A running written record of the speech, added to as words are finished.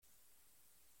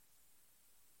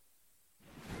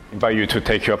Invite you to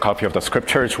take your copy of the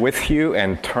scriptures with you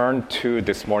and turn to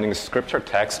this morning's scripture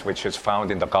text, which is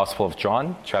found in the Gospel of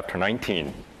John, chapter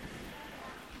 19,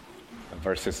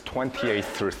 verses 28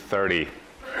 through 30.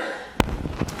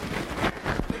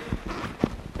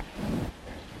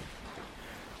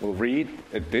 We'll read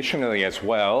additionally as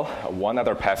well one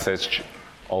other passage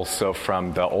also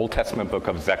from the Old Testament book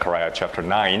of Zechariah, chapter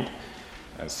 9.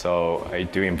 And so I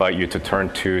do invite you to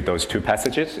turn to those two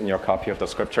passages in your copy of the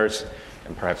scriptures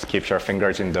and perhaps keep your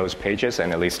fingers in those pages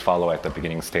and at least follow at the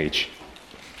beginning stage.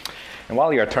 And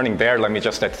while you're turning there, let me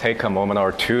just take a moment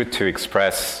or two to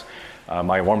express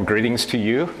my warm greetings to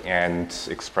you and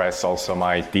express also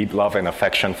my deep love and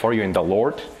affection for you in the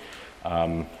Lord.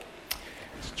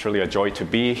 It's truly a joy to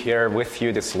be here with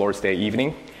you this Lord's Day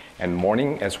evening and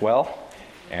morning as well.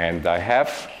 And I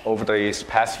have, over these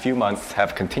past few months,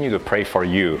 have continued to pray for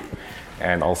you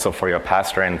and also for your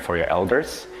pastor and for your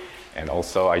elders. And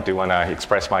also, I do want to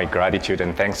express my gratitude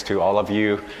and thanks to all of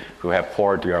you who have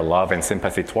poured your love and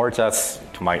sympathy towards us,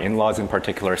 to my in-laws in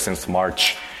particular since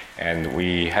March. And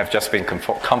we have just been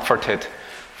comforted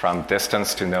from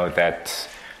distance to know that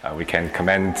we can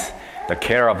commend the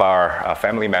care of our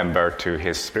family member to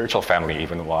his spiritual family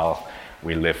even while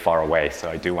we live far away.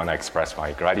 So I do want to express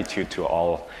my gratitude to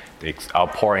all the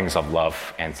outpourings of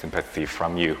love and sympathy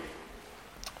from you.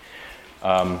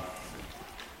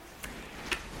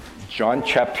 John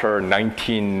chapter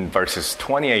 19, verses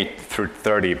 28 through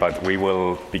 30, but we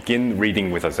will begin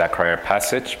reading with a Zechariah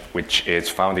passage, which is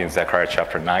found in Zechariah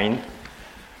chapter 9.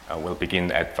 We'll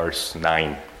begin at verse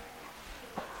 9.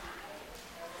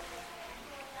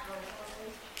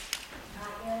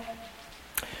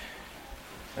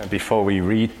 Before we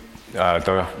read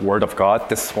the Word of God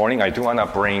this morning, I do want to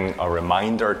bring a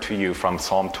reminder to you from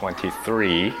Psalm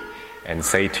 23 and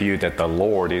say to you that the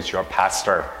Lord is your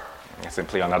pastor.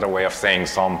 Simply another way of saying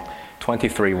Psalm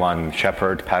 23:1,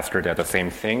 shepherd, pastor, they're the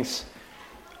same things.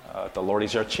 The Lord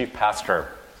is your chief pastor.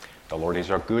 The Lord is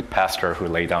your good pastor who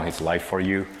laid down his life for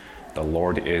you. The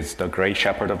Lord is the great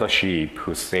shepherd of the sheep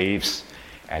who saves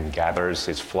and gathers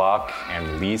his flock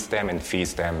and leads them and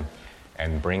feeds them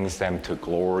and brings them to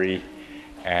glory.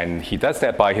 And he does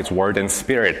that by his word and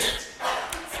spirit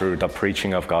through the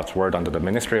preaching of God's word, under the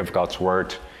ministry of God's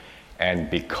word. And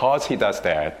because he does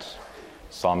that,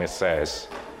 Psalmist says,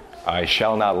 I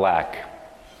shall not lack.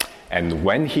 And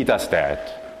when he does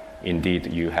that,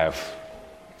 indeed you have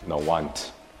no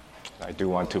want. I do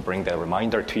want to bring that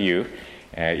reminder to you,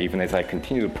 even as I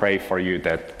continue to pray for you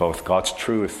that both God's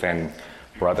truth and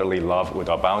brotherly love would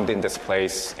abound in this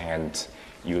place, and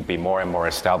you would be more and more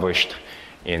established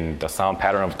in the sound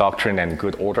pattern of doctrine and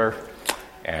good order,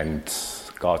 and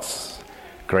God's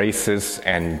graces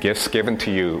and gifts given to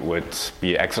you would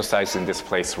be exercised in this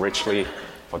place richly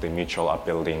for the mutual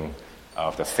upbuilding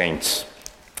of the saints.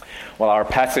 Well, our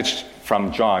passage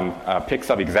from John picks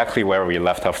up exactly where we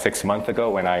left off 6 months ago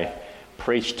when I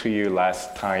preached to you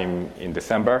last time in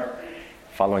December,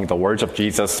 following the words of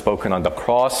Jesus spoken on the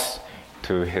cross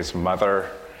to his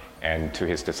mother and to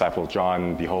his disciple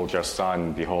John, behold your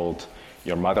son, behold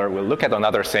your mother. We'll look at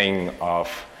another saying of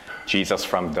Jesus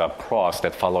from the cross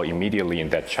that follow immediately in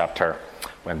that chapter.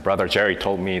 When Brother Jerry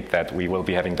told me that we will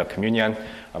be having the communion,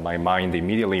 my mind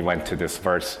immediately went to this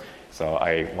verse. So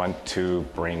I want to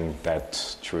bring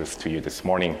that truth to you this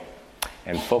morning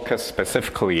and focus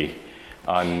specifically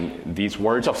on these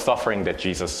words of suffering that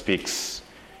Jesus speaks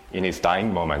in his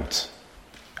dying moment.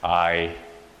 I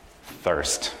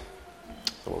thirst.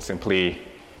 So we'll simply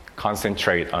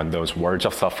concentrate on those words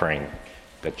of suffering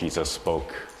that Jesus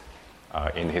spoke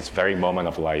in his very moment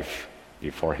of life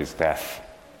before his death.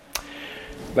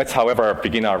 Let's, however,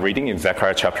 begin our reading in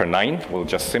Zechariah chapter 9. We'll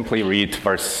just simply read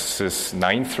verses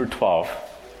 9 through 12.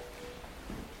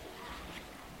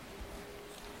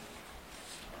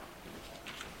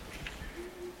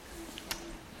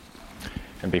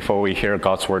 And before we hear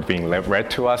God's word being read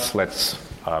to us, let's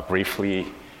briefly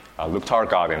look to our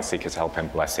God and seek his help and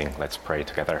blessing. Let's pray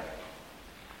together.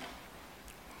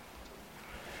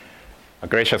 Our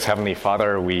gracious Heavenly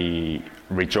Father, we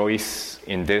rejoice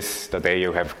in this, the day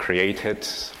you have created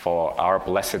for our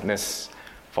blessedness,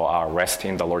 for our rest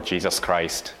in the Lord Jesus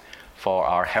Christ, for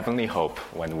our heavenly hope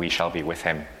when we shall be with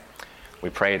him.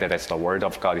 We pray that as the word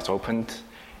of God is opened,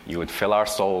 you would fill our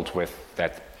souls with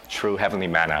that true heavenly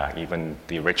manna, even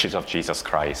the riches of Jesus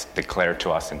Christ declared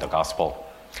to us in the gospel.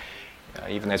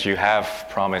 Even as you have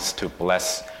promised to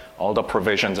bless all the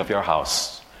provisions of your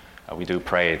house, we do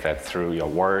pray that through your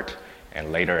word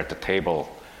and later at the table,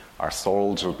 our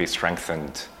souls would be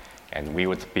strengthened and we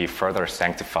would be further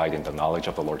sanctified in the knowledge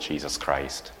of the Lord Jesus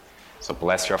Christ. So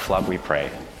bless your flock, we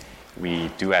pray. We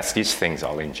do ask these things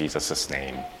all in Jesus'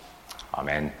 name.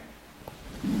 Amen.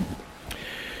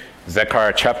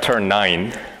 Zechariah chapter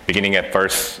 9, beginning at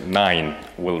verse 9,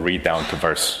 we'll read down to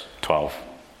verse 12.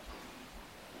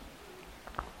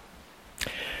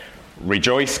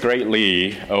 Rejoice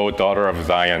greatly, O daughter of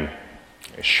Zion.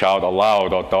 Shout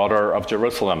aloud, O daughter of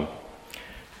Jerusalem.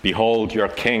 Behold, your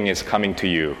king is coming to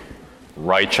you.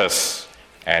 Righteous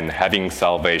and having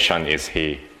salvation is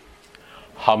he.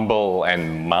 Humble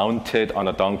and mounted on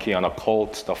a donkey, on a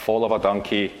colt, the foal of a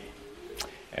donkey.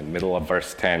 And middle of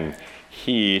verse 10,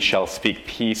 he shall speak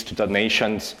peace to the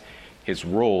nations. His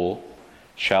rule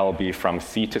shall be from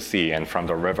sea to sea and from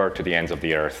the river to the ends of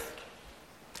the earth.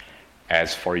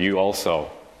 As for you also,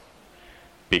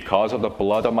 because of the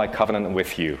blood of my covenant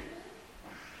with you,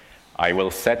 I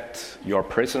will set your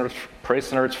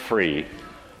prisoners free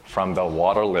from the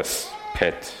waterless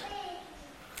pit.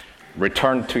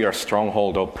 Return to your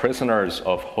stronghold, O prisoners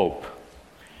of hope.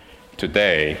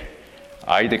 Today,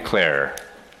 I declare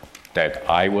that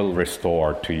I will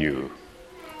restore to you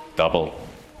double.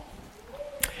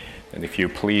 And if you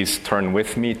please turn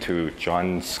with me to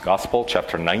John's Gospel,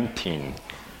 chapter 19.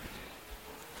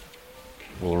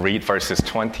 We'll read verses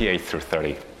 28 through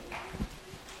 30.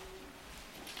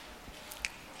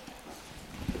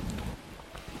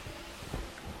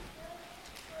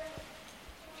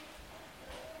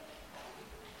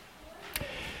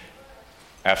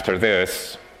 After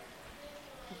this,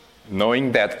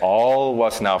 knowing that all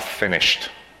was now finished,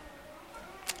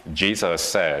 Jesus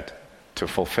said, to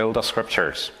fulfill the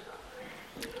scriptures,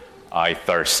 I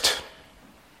thirst.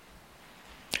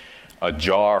 A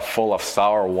jar full of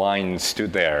sour wine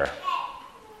stood there.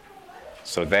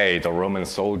 So they, the Roman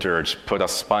soldiers, put a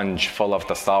sponge full of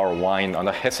the sour wine on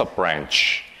a hyssop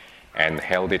branch and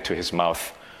held it to his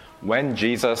mouth. When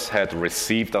Jesus had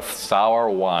received the sour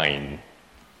wine,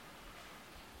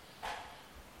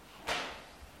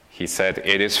 he said,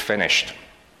 "It is finished."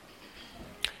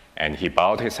 And he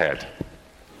bowed his head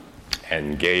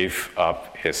and gave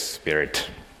up his spirit.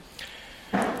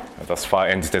 Thus far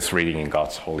ends this reading in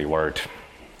God's holy word.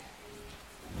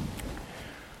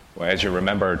 Well, as you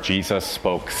remember, Jesus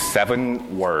spoke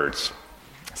 7 words,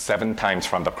 7 times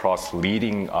from the cross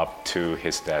leading up to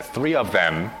his death. 3 of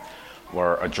them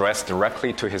were addressed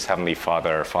directly to his heavenly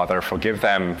Father. Father, forgive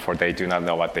them, for they do not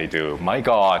know what they do. My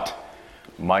God,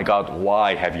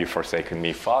 why have you forsaken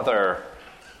me? Father,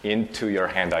 into your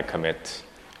hand I commit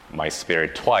my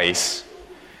spirit. Twice,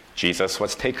 Jesus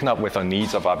was taken up with the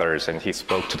needs of others, and he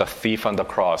spoke to the thief on the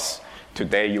cross,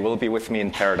 "Today you will be with me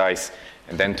in paradise."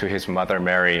 And then to his mother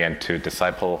Mary and to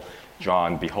disciple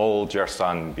John, "Behold your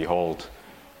son, behold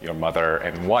your mother."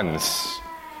 And once,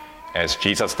 as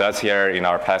Jesus does here in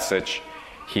our passage,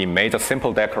 he made a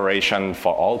simple declaration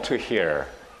for all to hear,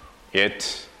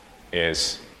 "It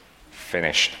is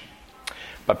finished."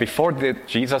 But before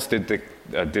Jesus did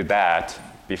that,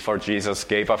 before Jesus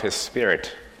gave up his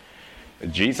spirit,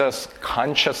 Jesus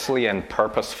consciously and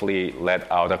purposefully let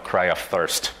out a cry of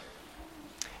thirst.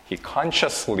 He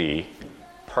consciously,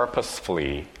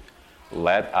 purposefully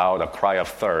let out a cry of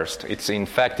thirst. It's in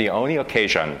fact the only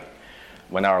occasion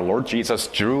when our Lord Jesus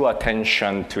drew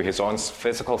attention to his own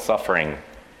physical suffering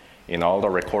in all the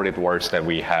recorded words that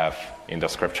we have in the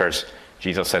scriptures.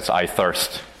 Jesus says, "I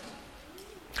thirst."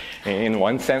 In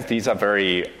one sense, these are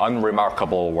very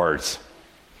unremarkable words.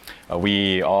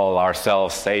 We all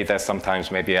ourselves say that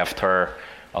sometimes, maybe after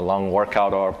a long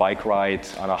workout or bike ride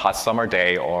on a hot summer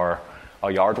day, or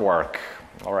a yard work,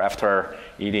 or after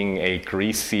eating a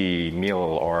greasy meal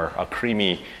or a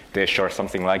creamy dish or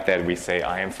something like that, we say,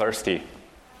 "I am thirsty."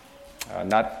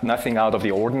 Nothing out of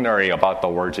the ordinary about the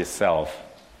words itself,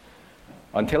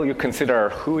 until you consider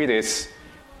who it is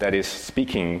that is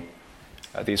speaking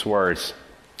these words.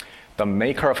 The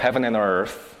maker of heaven and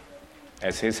earth,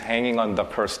 as he's hanging on the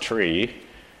cursed tree,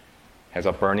 has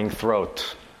a burning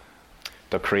throat.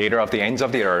 The creator of the ends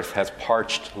of the earth has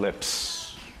parched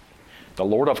lips. The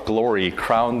Lord of glory,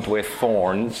 crowned with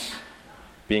thorns,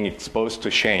 being exposed to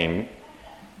shame,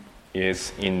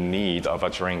 is in need of a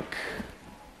drink.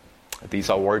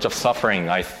 These are words of suffering.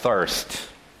 I thirst.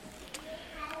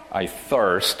 I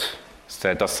thirst,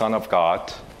 said the Son of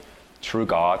God,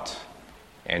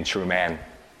 and true man.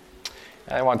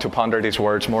 I want to ponder these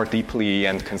words more deeply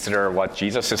and consider what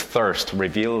Jesus' thirst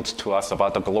revealed to us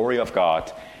about the glory of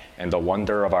God and the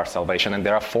wonder of our salvation. And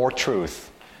there are 4 truths,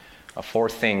 4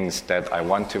 things that I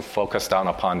want to focus down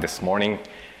upon this morning,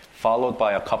 followed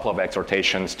by a couple of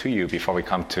exhortations to you before we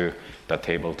come to the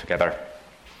table together.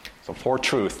 So 4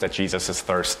 truths that Jesus'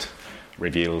 thirst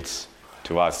reveals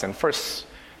to us. And first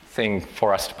thing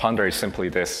for us to ponder is simply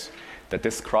this, that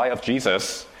this cry of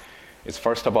Jesus is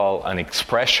first of all an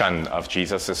expression of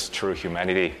Jesus' true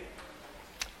humanity.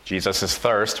 Jesus'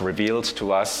 thirst revealed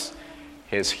to us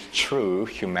his true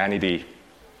humanity.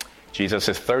 Jesus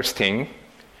is thirsting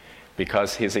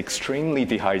because he's extremely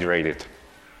dehydrated.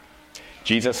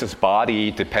 Jesus'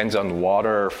 body depends on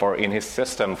water in his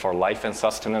system for life and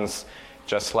sustenance,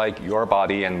 just like your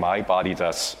body and my body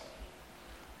does.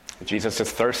 Jesus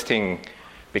is thirsting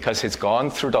because he's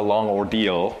gone through the long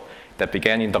ordeal that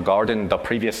began in the garden the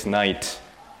previous night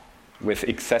with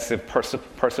excessive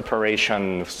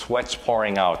perspiration, sweat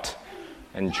pouring out,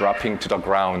 and dropping to the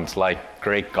ground like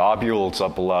great globules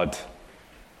of blood.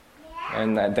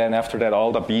 And then after that,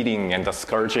 all the beating and the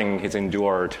scourging he's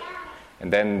endured,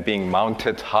 and then being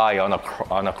mounted high on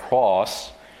a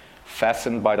cross,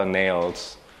 fastened by the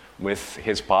nails, with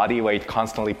his body weight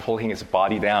constantly pulling his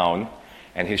body down,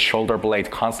 and his shoulder blade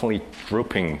constantly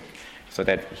drooping, so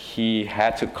that he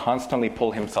had to constantly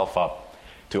pull himself up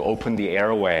to open the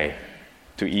airway,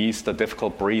 to ease the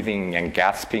difficult breathing and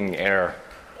gasping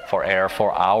for air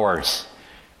for hours.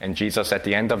 And Jesus, at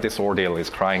the end of this ordeal, is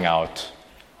crying out,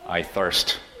 "I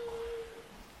thirst."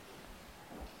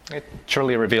 It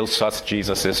truly reveals to us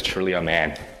Jesus is truly a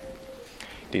man.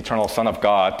 The eternal Son of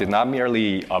God did not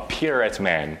merely appear as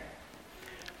man,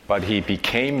 but he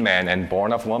became man and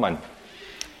born of woman.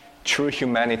 True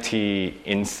humanity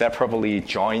inseparably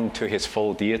joined to his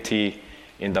full deity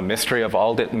in the mystery of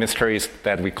all the mysteries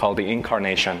that we call the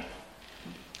incarnation,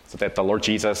 so that the Lord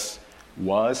Jesus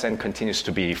was and continues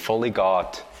to be fully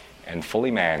God and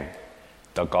fully man,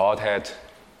 the Godhead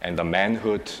and the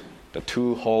manhood, the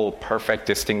two whole perfect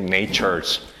distinct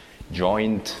natures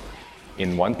joined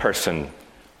in one person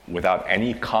without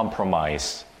any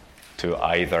compromise to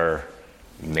either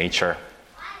nature.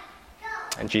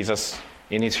 And Jesus,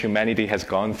 in his humanity, has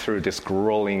gone through this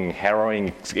grueling,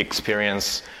 harrowing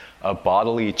experience of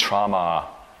bodily trauma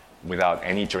without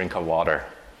any drink of water.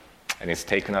 And it's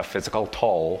taken a physical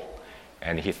toll,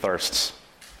 and he thirsts.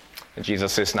 And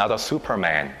Jesus is not a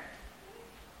superman.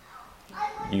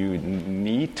 You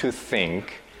need to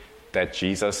think that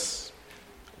Jesus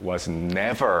was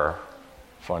never,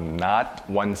 for not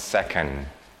 1 second,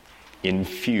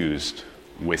 infused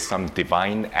with some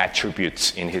divine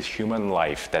attributes in his human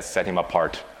life that set him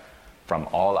apart from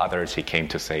all others he came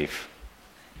to save.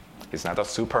 He's not a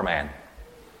superman.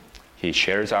 He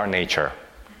shares our nature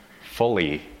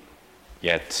fully,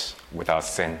 yet without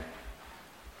sin.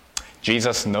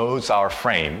 Jesus knows our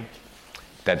frame,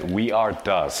 that we are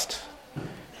dust,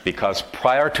 because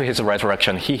prior to his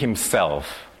resurrection, he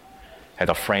himself had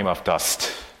a frame of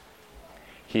dust.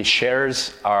 He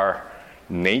shares our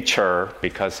nature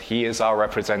because he is our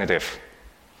representative.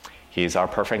 He is our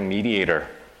perfect mediator.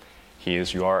 He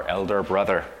is your elder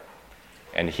brother.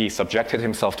 And he subjected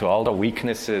himself to all the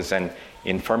weaknesses and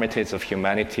infirmities of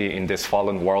humanity in this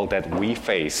fallen world that we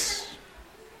face.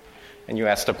 And you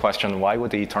ask the question, why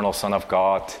would the eternal Son of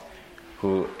God,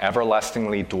 who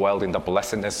everlastingly dwelled in the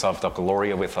blessedness of the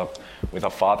glory with a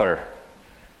Father,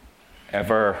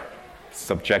 ever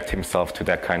subject himself to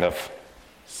that kind of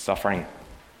suffering?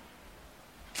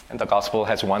 And the gospel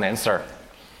has one answer.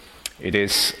 It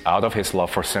is out of his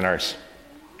love for sinners.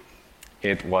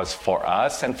 It was for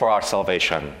us and for our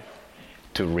salvation,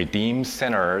 to redeem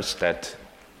sinners, that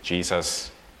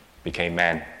Jesus became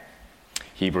man.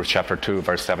 Hebrews chapter 2,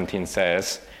 verse 17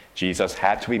 says, Jesus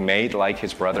had to be made like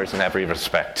his brothers in every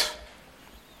respect,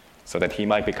 so that he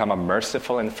might become a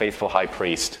merciful and faithful high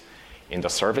priest in the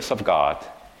service of God,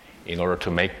 in order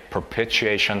to make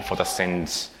propitiation for the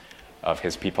sins of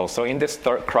his people. So in this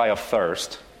cry of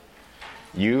thirst,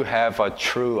 you have a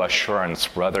true assurance,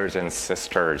 brothers and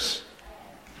sisters,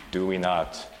 do we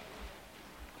not?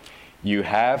 You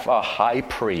have a high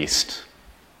priest,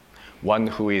 one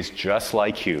who is just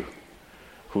like you,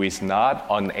 who is not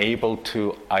unable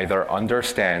to either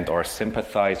understand or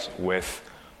sympathize with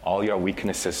all your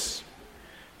weaknesses,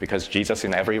 because Jesus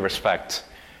in every respect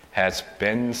has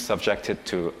been subjected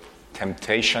to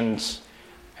temptations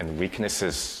and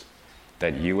weaknesses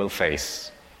that you will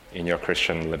face in your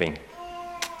Christian living.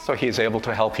 So he is able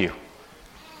to help you.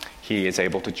 He is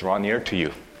able to draw near to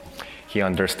you. He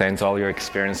understands all your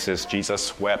experiences.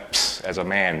 Jesus wept as a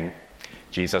man.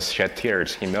 Jesus shed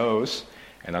tears. He knows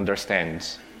and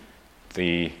understands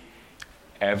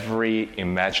every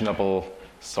imaginable,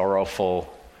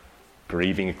 sorrowful,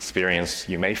 grieving experience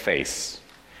you may face.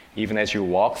 Even as you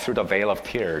walk through the vale of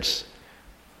tears,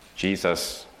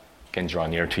 Jesus can draw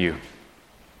near to you.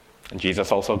 And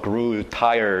Jesus also grew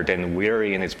tired and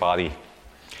weary in his body.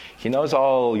 He knows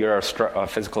all your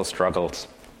physical struggles.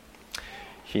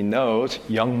 He knows,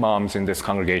 young moms in this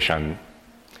congregation,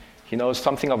 he knows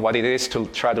something of what it is to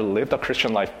try to live the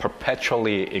Christian life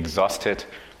perpetually exhausted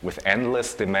with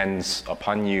endless demands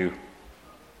upon you.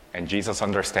 And Jesus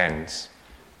understands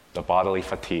the bodily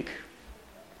fatigue.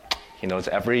 He knows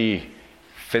every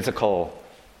physical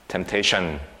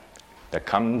temptation that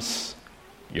comes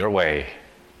your way,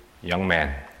 young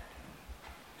man.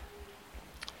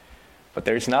 But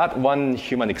there is not one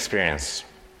human experience,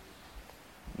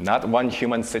 not one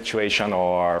human situation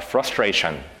or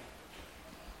frustration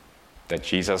that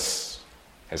Jesus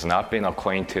has not been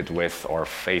acquainted with or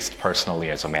faced personally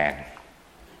as a man.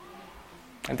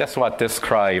 And that's what this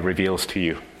cry reveals to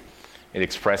you. It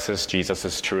expresses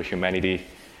Jesus' true humanity.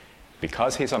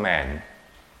 Because he's a man,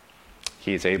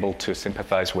 he is able to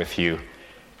sympathize with you,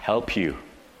 help you.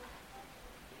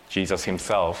 Jesus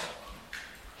himself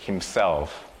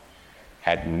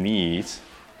had needs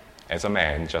as a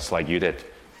man, just like you did.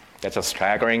 That's a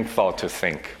staggering thought to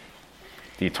think.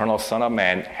 The eternal Son of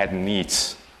Man had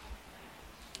needs.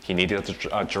 He needed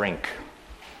a drink.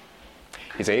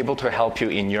 He's able to help you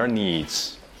in your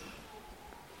needs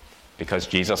because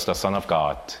Jesus, the Son of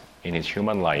God, in his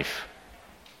human life,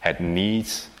 had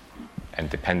needs and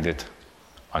depended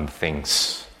on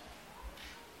things.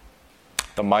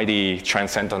 The mighty,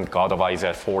 transcendent God of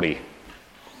Isaiah 40,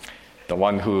 the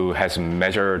one who has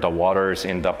measured the waters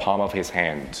in the palm of his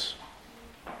hand,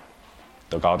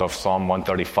 the God of Psalm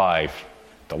 135,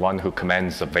 the one who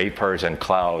commands the vapors and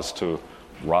clouds to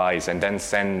rise and then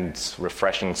sends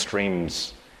refreshing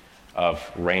streams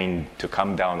of rain to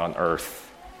come down on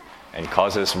earth and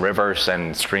causes rivers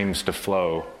and streams to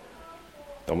flow,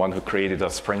 the one who created the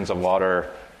springs of water,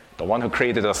 the one who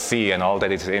created the sea and all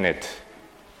that is in it,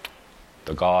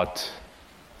 the God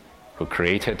who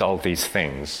created all these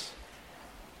things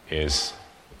is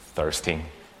thirsting.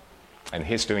 And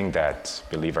he's doing that,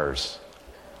 believers,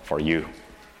 for you.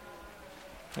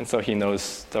 And so he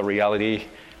knows the reality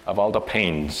of all the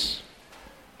pains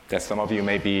that some of you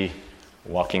may be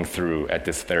walking through at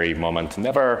this very moment.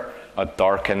 Never a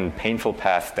dark and painful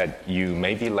path that you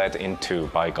may be led into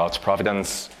by God's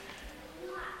providence,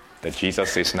 that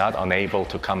Jesus is not unable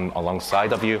to come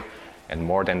alongside of you, and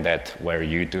more than that, where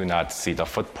you do not see the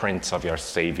footprints of your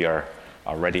Savior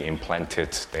already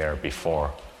implanted there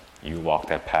before you walk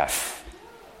that path.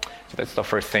 So that's the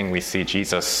first thing we see,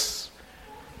 Jesus'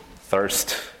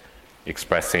 thirst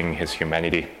expressing his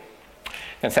humanity.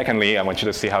 And secondly, I want you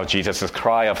to see how Jesus'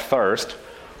 cry of thirst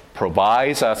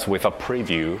provides us with a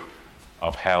preview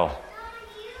of hell.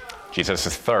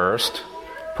 Jesus' thirst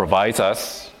provides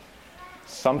us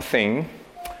something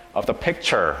of the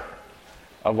picture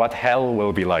of what hell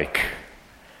will be like,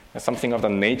 and something of the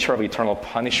nature of eternal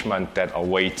punishment that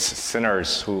awaits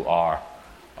sinners who are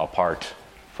apart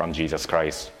from Jesus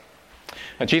Christ.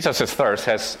 Now, Jesus' thirst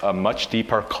has a much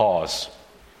deeper cause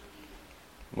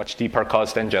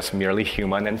than just merely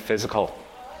human and physical.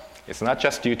 It's not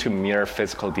just due to mere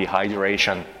physical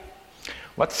dehydration.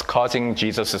 What's causing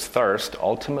Jesus' thirst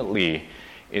ultimately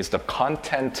is the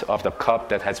content of the cup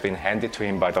that has been handed to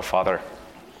him by the Father,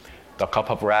 the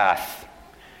cup of wrath,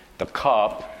 the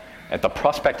cup at the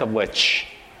prospect of which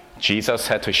Jesus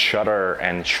had to shudder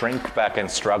and shrink back and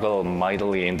struggle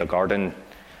mightily in the garden.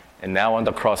 And now on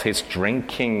the cross, he's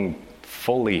drinking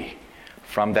fully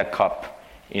from that cup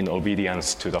in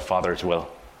obedience to the Father's will.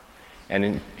 And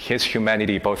in his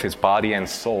humanity, both his body and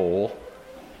soul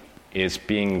is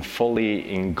being fully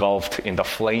engulfed in the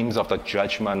flames of the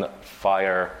judgment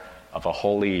fire of a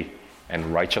holy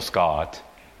and righteous God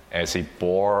as he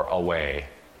bore away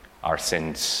our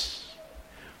sins.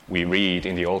 We read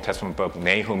in the Old Testament book,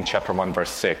 Nahum chapter 1,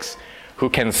 verse 6, who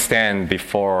can stand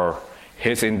before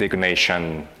his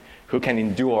indignation? Who can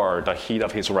endure the heat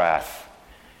of his wrath?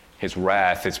 His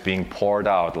wrath is being poured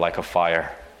out like a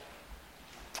fire.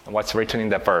 And what's written in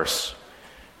that verse?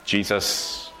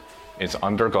 Jesus is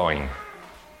undergoing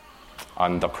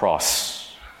on the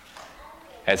cross,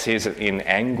 as he is in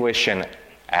anguish and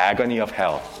agony of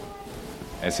hell,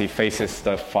 as he faces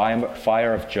the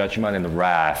fire of judgment and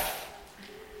wrath.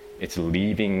 It's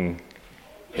leaving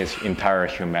his entire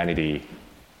humanity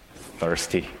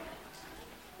thirsty.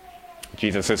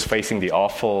 Jesus is facing the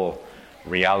awful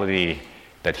reality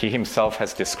that he himself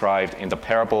has described in the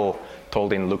parable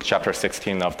told in Luke chapter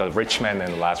 16 of the rich man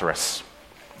and Lazarus.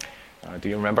 Do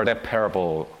you remember that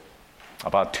parable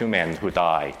about two men who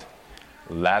died?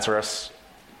 Lazarus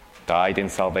died in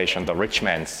salvation, the rich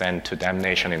man sent to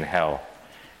damnation in hell.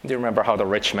 Do you remember how the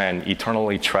rich man,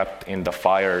 eternally trapped in the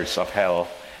fires of hell,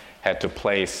 had to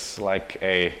place like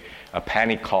a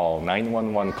panic call,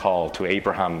 911 call to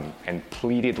Abraham, and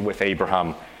pleaded with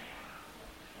Abraham,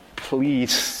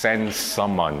 please send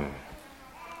someone,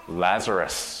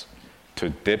 Lazarus, to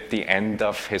dip the end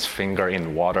of his finger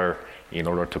in water in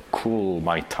order to cool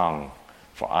my tongue,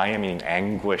 for I am in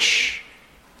anguish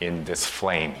in this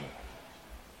flame?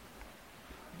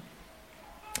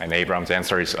 And Abraham's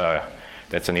answer is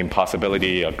that's an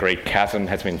impossibility. A great chasm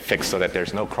has been fixed so that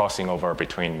there's no crossing over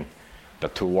between the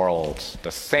two worlds.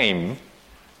 The same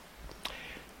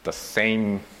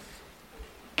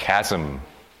chasm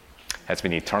has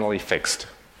been eternally fixed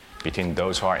between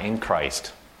those who are in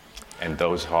Christ and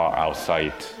those who are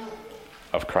outside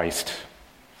of Christ.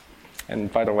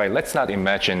 And by the way, let's not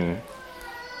imagine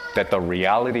that the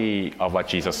reality of what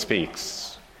Jesus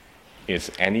speaks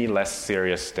is any less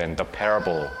serious than the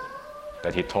parable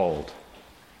that he told,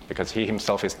 because he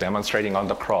himself is demonstrating on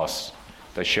the cross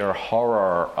the sheer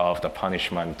horror of the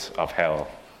punishment of hell.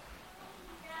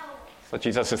 So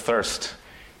Jesus' thirst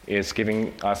is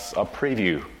giving us a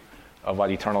preview of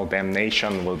what eternal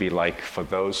damnation will be like for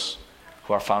those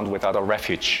who are found without a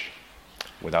refuge,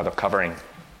 without a covering.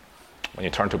 When you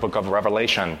turn to the book of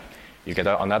Revelation, you get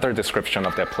another description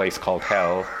of that place called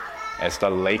hell as the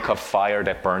lake of fire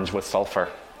that burns with sulfur.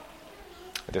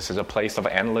 This is a place of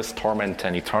endless torment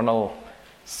and eternal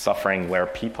suffering where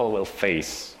people will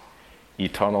face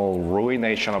eternal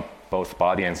ruination of both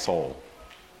body and soul,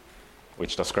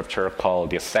 which the scripture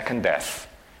called the second death,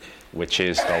 which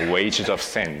is the wages of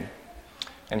sin.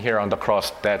 And here on the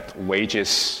cross, that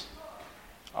wages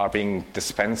are being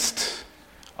dispensed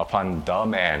upon the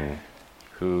man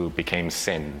who became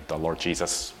sin, the Lord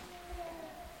Jesus.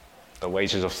 The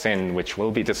wages of sin, which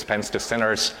will be dispensed to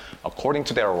sinners according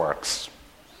to their works,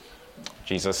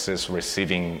 Jesus is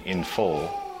receiving in full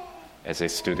as he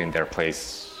stood in their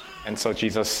place. And so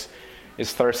Jesus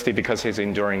is thirsty because he's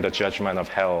enduring the judgment of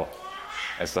hell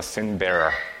as the sin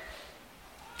bearer.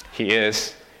 He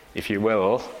is, if you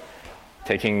will,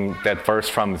 taking that verse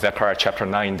from Zechariah chapter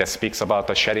 9 that speaks about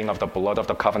the shedding of the blood of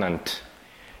the covenant.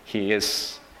 He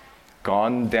is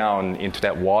gone down into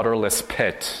that waterless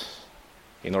pit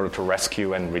in order to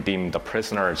rescue and redeem the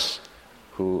prisoners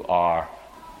who are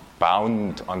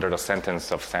bound under the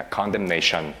sentence of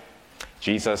condemnation.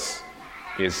 Jesus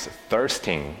is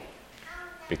thirsting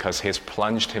because he's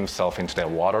plunged himself into that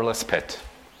waterless pit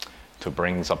to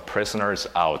bring the prisoners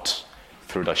out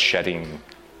through the shedding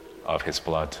of his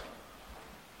blood.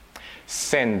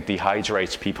 Sin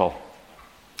dehydrates people.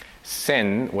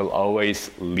 Sin will always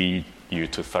lead you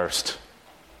to thirst,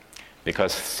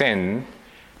 because sin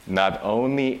not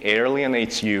only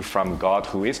alienates you from God,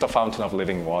 who is the fountain of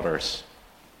living waters,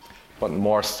 but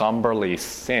more somberly,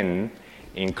 sin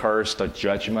incurs the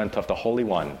judgment of the Holy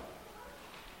One,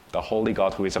 the holy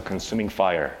God who is a consuming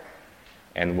fire,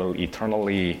 and will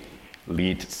eternally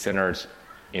lead sinners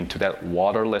into that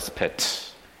waterless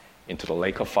pit, into the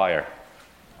lake of fire,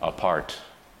 apart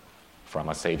from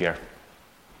a Savior.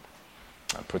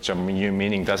 It puts a new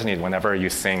meaning, doesn't it, whenever you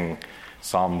sing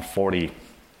Psalm 40.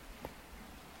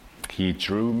 He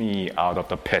drew me out of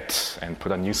the pit and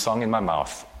put a new song in my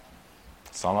mouth,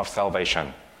 song of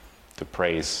salvation, to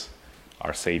praise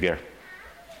our Savior.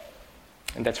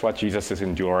 And that's what Jesus is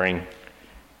enduring.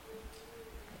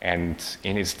 And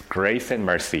in his grace and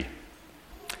mercy,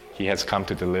 he has come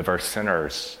to deliver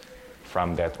sinners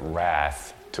from that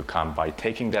wrath to come by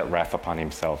taking that wrath upon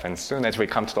himself. And soon as we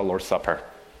come to the Lord's Supper,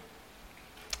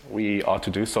 we ought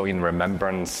to do so in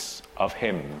remembrance of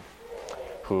him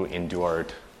who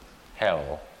endured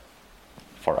hell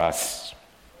for us.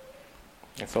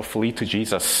 And so flee to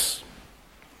Jesus.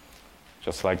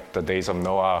 Just like the days of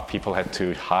Noah, people had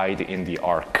to hide in the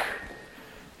ark.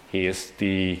 He is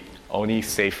the only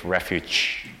safe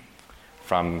refuge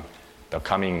from the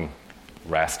coming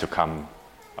wrath to come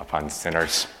upon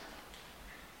sinners.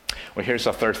 Well, here's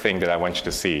the third thing that I want you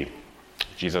to see.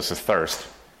 Jesus' thirst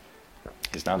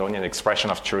is not only an expression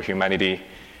of true humanity,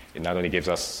 it not only gives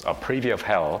us a preview of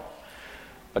hell,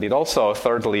 but it also,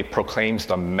 thirdly, proclaims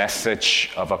the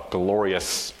message of a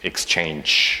glorious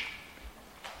exchange.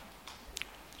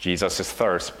 Jesus'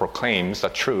 thirst proclaims the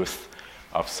truth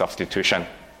of substitution.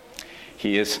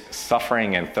 He is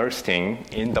suffering and thirsting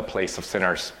in the place of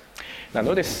sinners. Now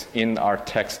notice in our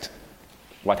text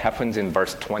what happens in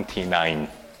verse 29.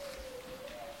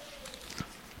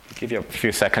 I'll give you a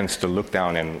few seconds to look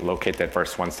down and locate that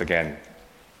verse once again.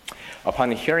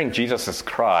 Upon hearing Jesus'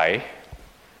 cry,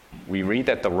 we read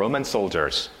that the Roman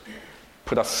soldiers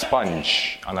put a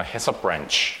sponge on a hyssop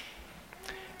branch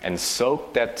and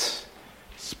soaked that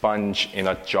sponge in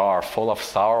a jar full of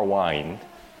sour wine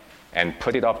and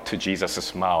put it up to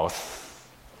Jesus' mouth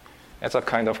as a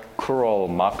kind of cruel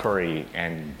mockery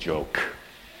and joke.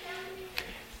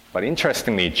 But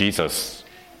interestingly, Jesus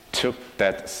took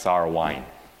that sour wine.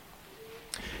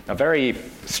 Now, very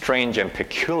strange and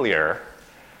peculiar,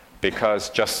 because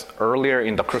just earlier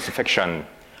in the crucifixion,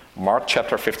 Mark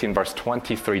chapter 15, verse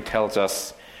 23 tells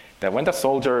us that when the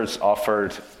soldiers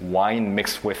offered wine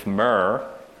mixed with myrrh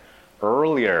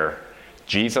earlier,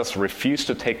 Jesus refused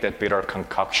to take that bitter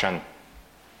concoction.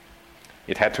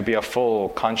 It had to be a full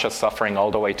conscious suffering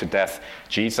all the way to death.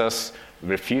 Jesus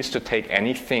refused to take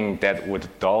anything that would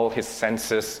dull his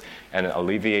senses and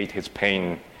alleviate his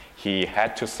pain. He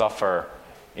had to suffer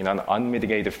in an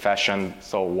unmitigated fashion.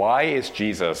 So why is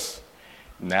Jesus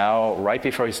now, right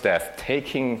before his death,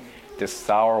 taking this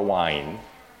sour wine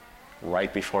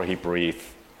right before he breathed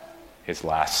his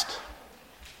last?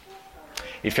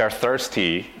 If you are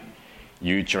thirsty,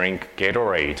 you drink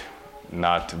Gatorade,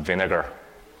 not vinegar.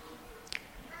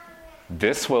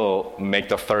 This will make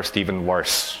the thirst even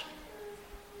worse.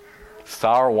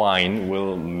 Sour wine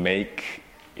will make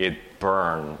it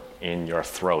burn in your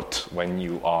throat when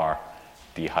you are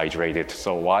dehydrated.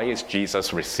 So why is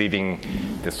Jesus receiving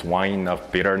this wine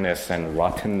of bitterness and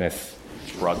rottenness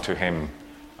brought to him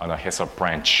on a hyssop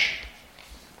branch?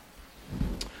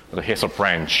 The hyssop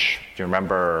branch, do you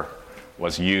remember,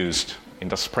 was used in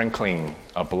the sprinkling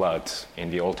of blood in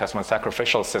the Old Testament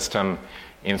sacrificial system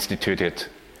instituted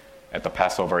at the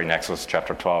Passover in Exodus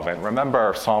chapter 12. And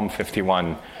remember Psalm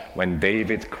 51, when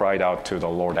David cried out to the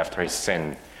Lord after his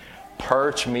sin,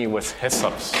 "Purge me with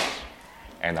hyssops,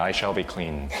 and I shall be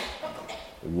clean.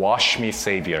 Wash me,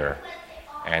 Savior,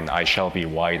 and I shall be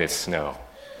white as snow."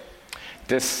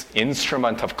 This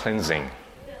instrument of cleansing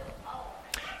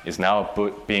is now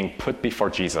being put before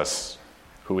Jesus,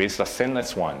 who is the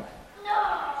sinless one,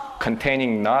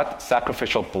 containing not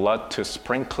sacrificial blood to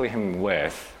sprinkle him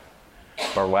with,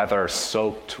 but rather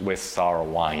soaked with sour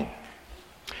wine.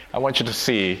 I want you to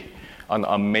see an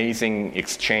amazing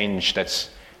exchange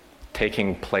that's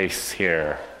taking place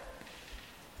here.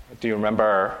 Do you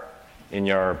remember in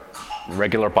your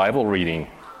regular Bible reading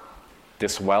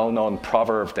this well-known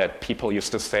proverb that people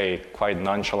used to say quite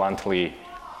nonchalantly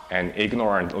and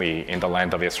ignorantly in the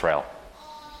land of Israel?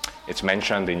 It's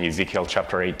mentioned in Ezekiel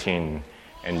chapter 18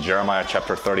 and Jeremiah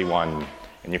chapter 31.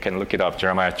 And you can look it up,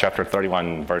 Jeremiah chapter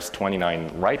 31, verse 29.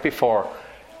 Right before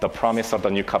the promise of the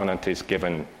new covenant is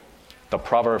given, the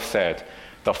proverb said,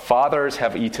 "The fathers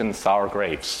have eaten sour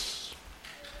grapes,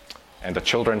 and the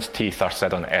children's teeth are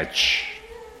set on edge."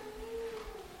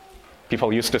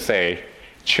 People used to say,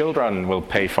 children will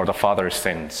pay for the father's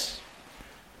sins.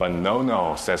 But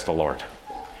no, says the Lord.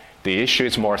 The issue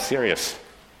is more serious.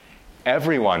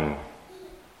 Everyone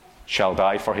shall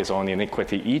die for his own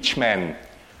iniquity. Each man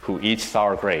who eats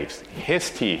sour grapes, his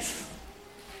teeth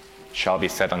shall be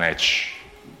set on edge.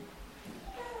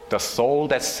 The soul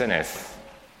that sinneth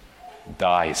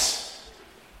dies.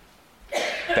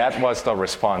 That was the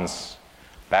response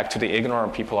back to the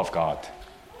ignorant people of God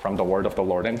from the word of the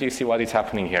Lord. And do you see what is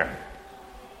happening here?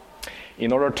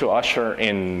 In order to usher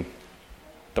in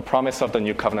the promise of the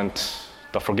new covenant,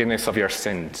 the forgiveness of your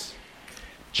sins,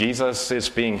 Jesus is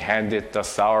being handed the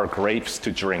sour grapes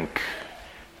to drink.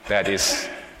 That is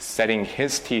setting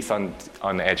his teeth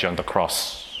on edge on the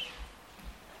cross.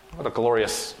 What a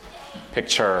glorious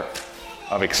picture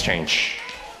of exchange.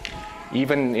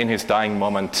 Even in his dying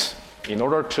moment, in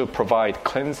order to provide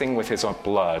cleansing with his own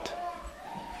blood,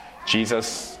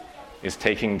 Jesus is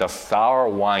taking the sour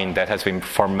wine that has been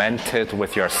fermented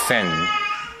with your sin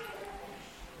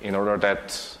in order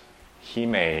that he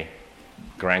may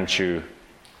grant you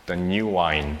the new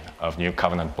wine of new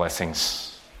covenant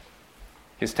blessings.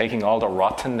 He's taking all the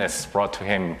rottenness brought to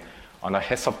him on a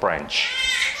hyssop branch,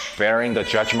 bearing the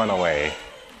judgment away,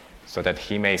 so that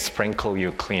he may sprinkle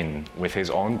you clean with his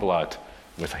own blood,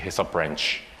 with a hyssop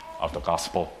branch of the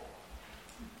gospel.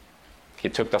 He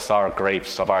took the sour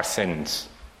grapes of our sins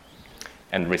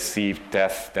and received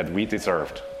death that we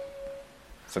deserved,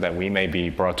 so that we may be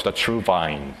brought to the true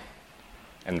vine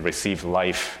and receive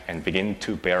life and begin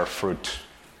to bear fruit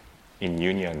in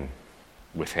union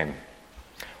with him.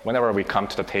 Whenever we come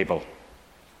to the table,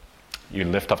 you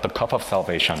lift up the cup of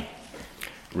salvation,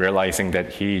 realizing that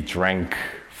he drank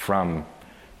from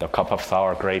the cup of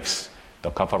sour grapes,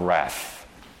 the cup of wrath,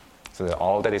 so that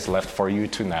all that is left for you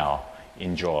to now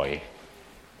enjoy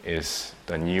is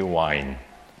the new wine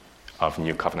of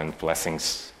new covenant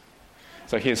blessings.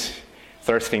 So he's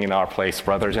thirsting in our place,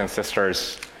 brothers and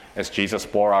sisters, as Jesus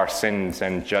bore our sins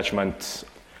and judgment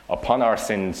upon our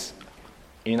sins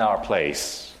in our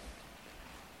place.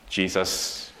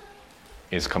 Jesus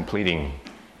is completing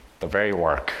the very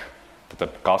work that the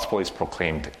gospel is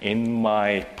proclaimed. In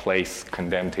my place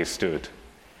condemned he stood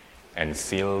and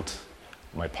sealed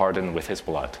my pardon with his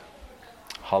blood.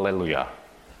 Hallelujah.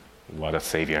 What a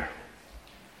Savior.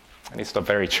 And it's the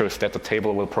very truth that the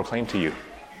table will proclaim to you.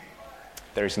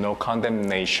 There is no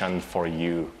condemnation for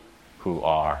you who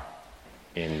are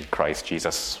in Christ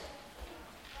Jesus.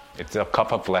 It's a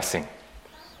cup of blessing.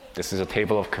 This is a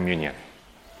table of communion.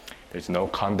 There's no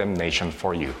condemnation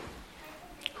for you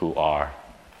who are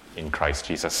in Christ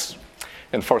Jesus.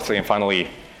 And fourthly and finally,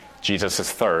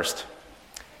 Jesus' thirst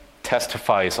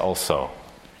testifies also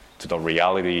to the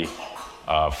reality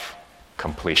of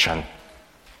completion.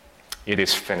 It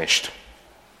is finished.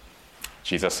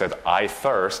 Jesus said, I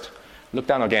thirst. Look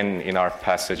down again in our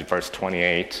passage, verse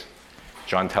 28.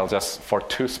 John tells us for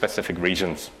two specific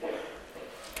reasons.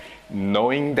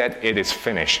 Knowing that it is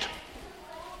finished,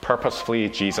 purposefully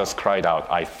Jesus cried out,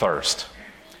 I thirst.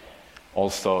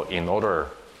 Also in order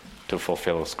to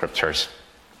fulfill scriptures.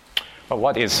 But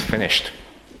what is finished?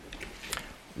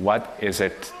 What is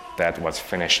it that was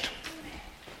finished?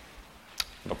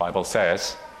 The Bible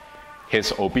says,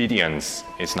 his obedience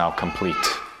is now complete.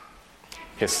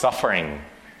 His suffering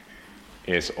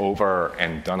is over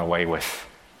and done away with.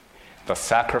 The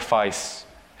sacrifice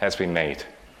has been made.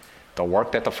 The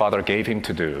work that the Father gave him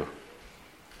to do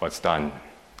was done.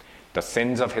 The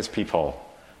sins of his people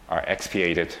are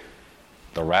expiated.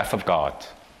 The wrath of God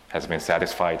has been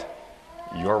satisfied.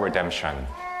 Your redemption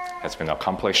has been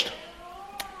accomplished.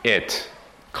 It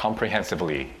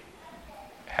comprehensively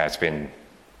has been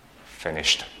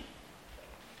finished.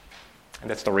 And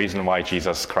that's the reason why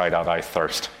Jesus cried out, I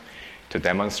thirst, to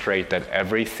demonstrate that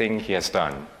everything he has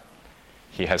done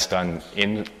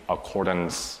in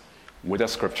accordance with the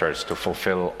scriptures to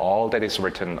fulfill all that is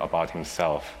written about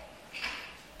himself.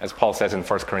 As Paul says in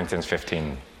 1 Corinthians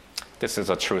 15, this is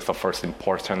a truth of first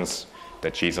importance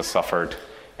that Jesus suffered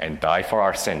and died for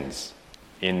our sins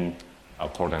in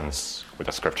accordance with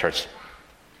the scriptures.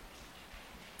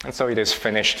 And so it is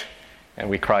finished. And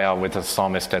we cry out with the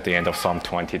psalmist at the end of Psalm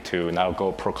 22, now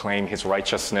go proclaim his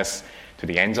righteousness to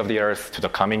the ends of the earth, to the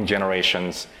coming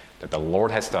generations, that the Lord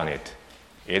has done it.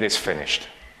 It is finished.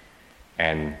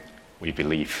 And we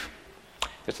believe.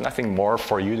 There's nothing more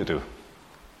for you to do.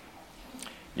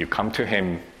 You come to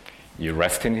him, you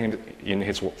rest in him, in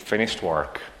his finished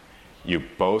work, you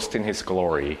boast in his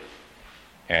glory,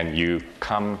 and you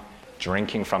come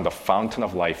drinking from the fountain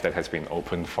of life that has been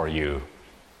opened for you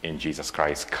in Jesus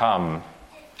Christ. Come.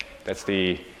 That's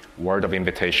the word of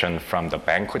invitation from the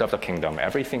banquet of the kingdom.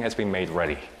 Everything has been made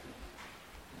ready.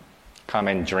 Come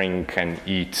and drink and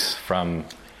eat from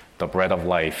the bread of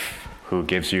life, who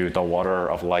gives you the water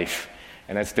of life.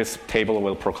 And as this table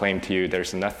will proclaim to you,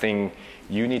 there's nothing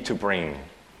you need to bring.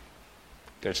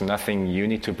 There's nothing you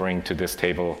need to bring to this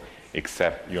table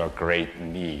except your great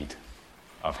need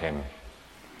of him.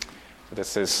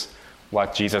 This is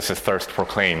what Jesus' thirst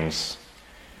proclaims.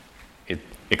 It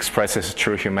expresses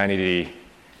true humanity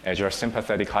as your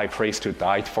sympathetic high priest who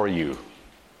died for you.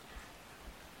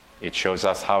 It shows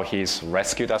us how he's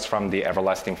rescued us from the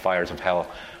everlasting fires of hell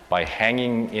by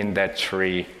hanging in that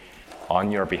tree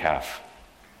on your behalf.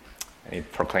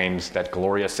 It proclaims that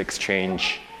glorious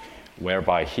exchange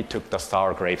whereby he took the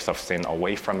sour grapes of sin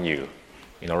away from you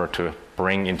in order to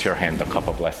bring into your hand the cup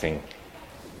of blessing.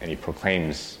 And he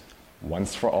proclaims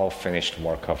once for all finished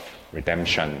work of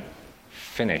redemption,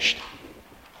 finished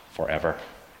forever.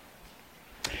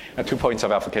 Now, 2 points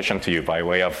of application to you by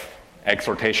way of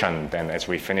exhortation then as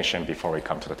we finish and before we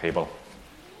come to the table.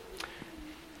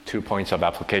 2 points of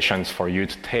applications for you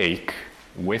to take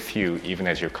with you even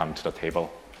as you come to the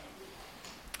table.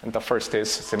 And the first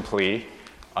is simply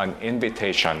an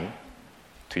invitation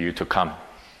to you to come.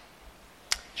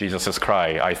 Jesus'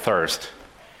 cry, I thirst,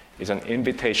 is an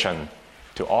invitation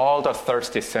to all the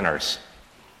thirsty sinners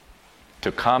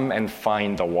to come and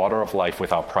find the water of life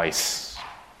without price.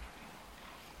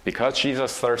 Because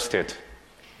Jesus thirsted,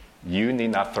 you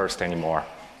need not thirst anymore.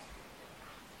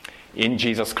 In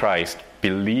Jesus Christ,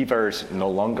 believers no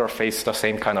longer face the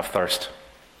same kind of thirst.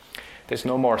 There's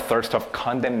no more thirst of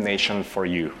condemnation for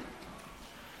you.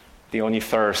 The only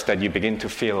thirst that you begin to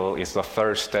feel is the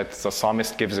thirst that the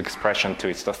psalmist gives expression to.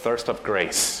 It's the thirst of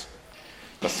grace,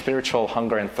 the spiritual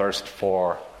hunger and thirst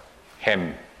for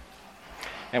him.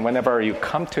 And whenever you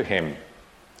come to him,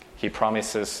 he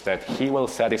promises that he will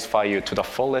satisfy you to the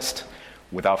fullest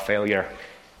without failure.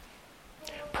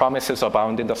 Promises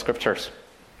abound in the scriptures.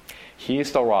 He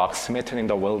is the rock smitten in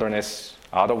the wilderness,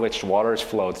 out of which waters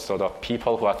flowed, so the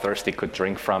people who are thirsty could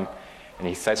drink from. And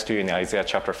he says to you in Isaiah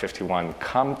chapter 51,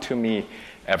 come to me,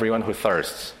 everyone who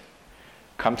thirsts.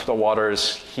 Come to the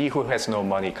waters. He who has no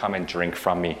money, come and drink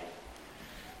from me.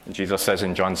 And Jesus says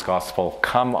in John's gospel,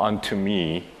 come unto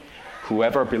me.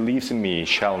 Whoever believes in me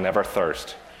shall never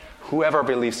thirst. Whoever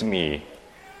believes in me,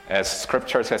 as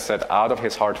scriptures has said, out of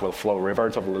his heart will flow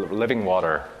rivers of living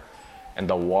water. And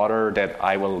the water that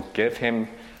I will give him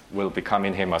will become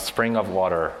in him a spring of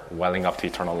water welling up to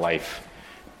eternal life.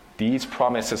 These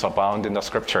promises abound in the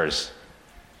scriptures,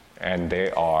 and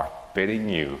they are bidding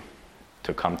you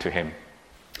to come to him.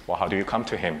 Well, how do you come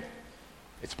to him?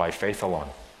 It's by faith alone,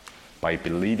 by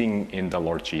believing in the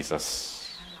Lord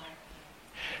Jesus.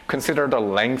 Consider the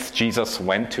length Jesus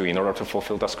went to in order to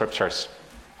fulfill the scriptures.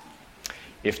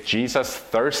 If Jesus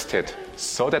thirsted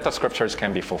so that the scriptures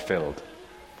can be fulfilled,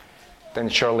 then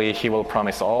surely he will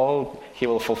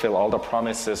fulfill all the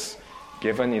promises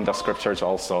given in the scriptures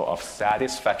also of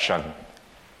satisfaction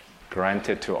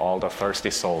granted to all the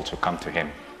thirsty souls who come to him.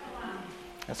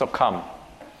 And so come.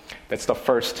 That's the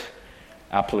first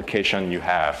application you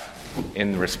have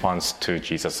in response to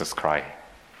Jesus' cry.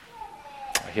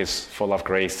 He's full of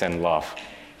grace and love.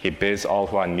 He bids all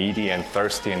who are needy and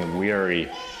thirsty and weary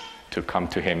to come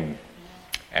to him,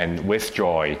 and with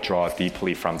joy draw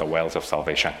deeply from the wells of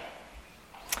salvation.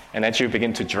 And as you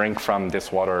begin to drink from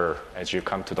this water, as you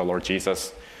come to the Lord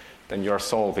Jesus, then your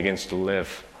soul begins to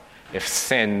live. If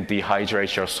sin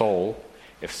dehydrates your soul,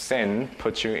 if sin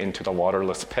puts you into the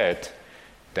waterless pit,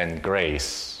 then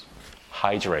grace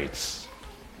hydrates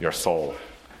your soul.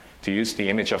 To use the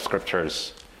image of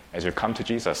scriptures, as you come to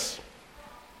Jesus,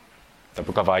 the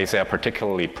book of Isaiah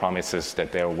particularly promises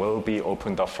that there will be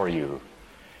opened up for you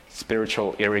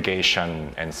spiritual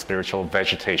irrigation and spiritual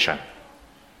vegetation.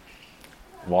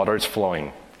 Waters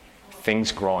flowing,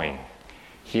 things growing.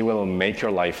 He will make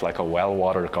your life like a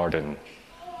well-watered garden.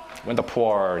 When the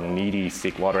poor, needy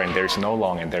seek water and there's no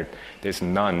long and there's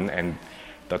none, and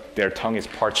their tongue is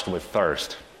parched with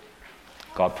thirst,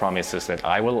 God promises that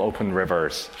I will open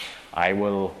rivers, I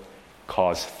will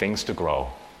cause things to grow,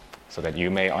 so that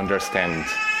you may understand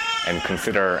and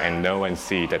consider and know and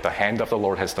see that the hand of the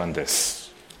Lord has done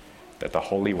this, that the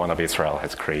Holy One of Israel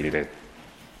has created it.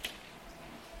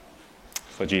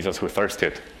 So Jesus, who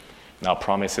thirsted, now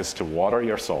promises to water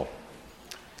your soul.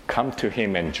 Come to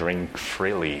him and drink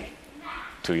freely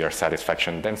to your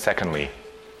satisfaction. Then secondly,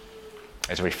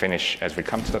 as we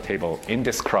come to the table, in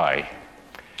this cry,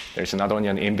 there's not only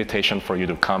an invitation for you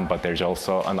to come, but there's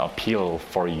also an appeal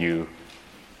for you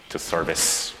to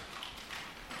service.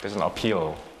 There's an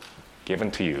appeal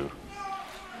given to you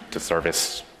to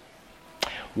service.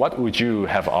 What would you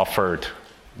have offered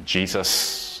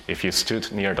Jesus if you stood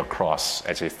near the cross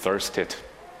as he thirsted?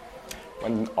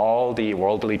 When all the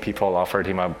worldly people offered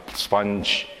him a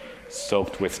sponge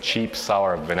soaked with cheap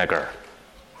sour vinegar,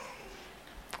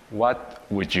 what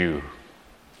would you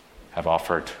have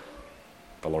offered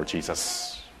the Lord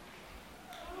Jesus?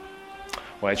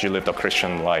 Well, as you live the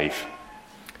Christian life,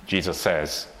 Jesus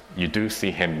says, you do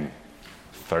see him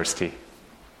thirsty.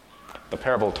 The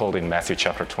parable told in Matthew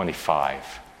chapter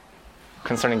 25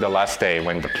 concerning the last day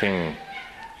when the king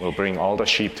will bring all the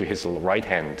sheep to his right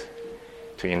hand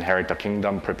to inherit the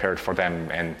kingdom prepared for them.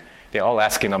 And they all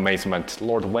ask in amazement,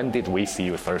 Lord, when did we see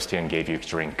you thirsty and gave you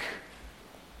drink?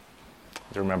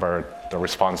 Do you remember the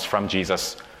response from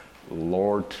Jesus?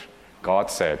 Lord,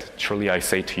 God said, truly I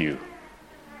say to you,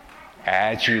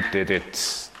 as you did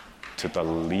it to the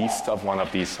least of one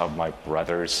of these of my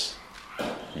brothers,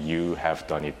 you have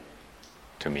done it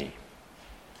to me.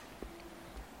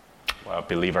 Well,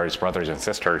 believers, brothers and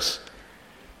sisters,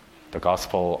 the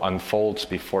gospel unfolds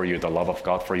before you the love of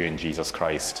God for you in Jesus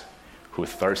Christ, who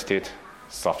thirsted,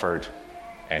 suffered,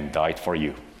 and died for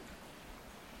you.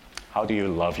 How do you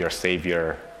love your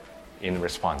Savior in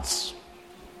response?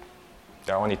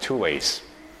 There are only two ways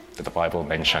that the Bible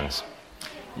mentions.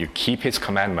 You keep his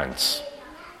commandments,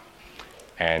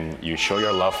 and you show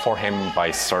your love for him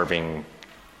by serving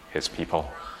his people.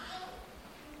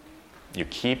 You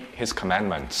keep his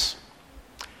commandments,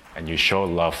 and you show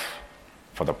love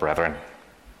for the brethren.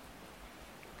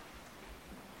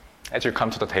 As you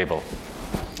come to the table,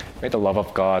 may the love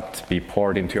of God be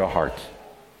poured into your heart.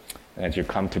 And as you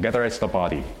come together as the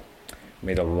body,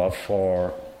 may the love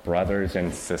for brothers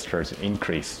and sisters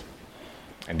increase.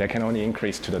 And that can only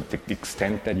increase to the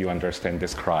extent that you understand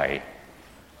this cry,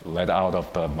 let out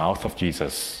of the mouth of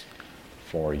Jesus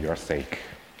for your sake.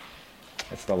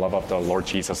 As the love of the Lord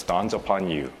Jesus dawns upon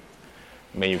you,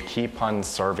 may you keep on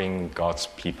serving God's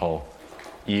people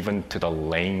even to the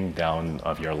laying down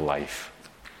of your life.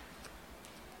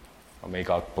 Well, may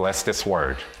God bless this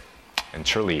word and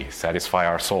truly satisfy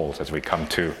our souls as we come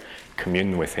to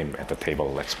commune with him at the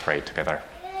table. Let's pray together.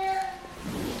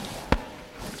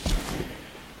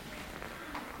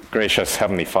 Gracious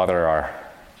Heavenly Father, our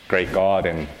great God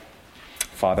and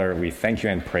Father, we thank you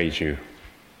and praise you.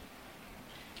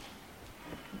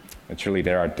 But truly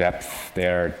there are depths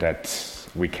there that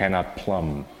we cannot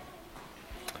plumb.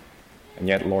 And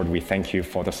yet, Lord, we thank you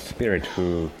for the Spirit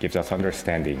who gives us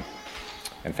understanding.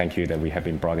 And thank you that we have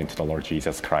been brought into the Lord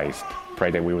Jesus Christ.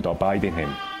 Pray that we would abide in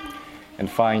him and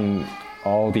find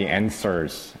all the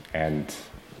answers and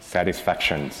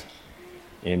satisfactions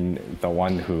in the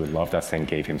one who loved us and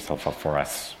gave himself up for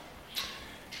us.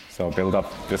 So build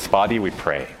up this body, we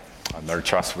pray.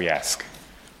 Nurture us, we ask.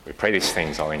 We pray these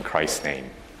things all in Christ's name.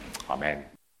 Amen.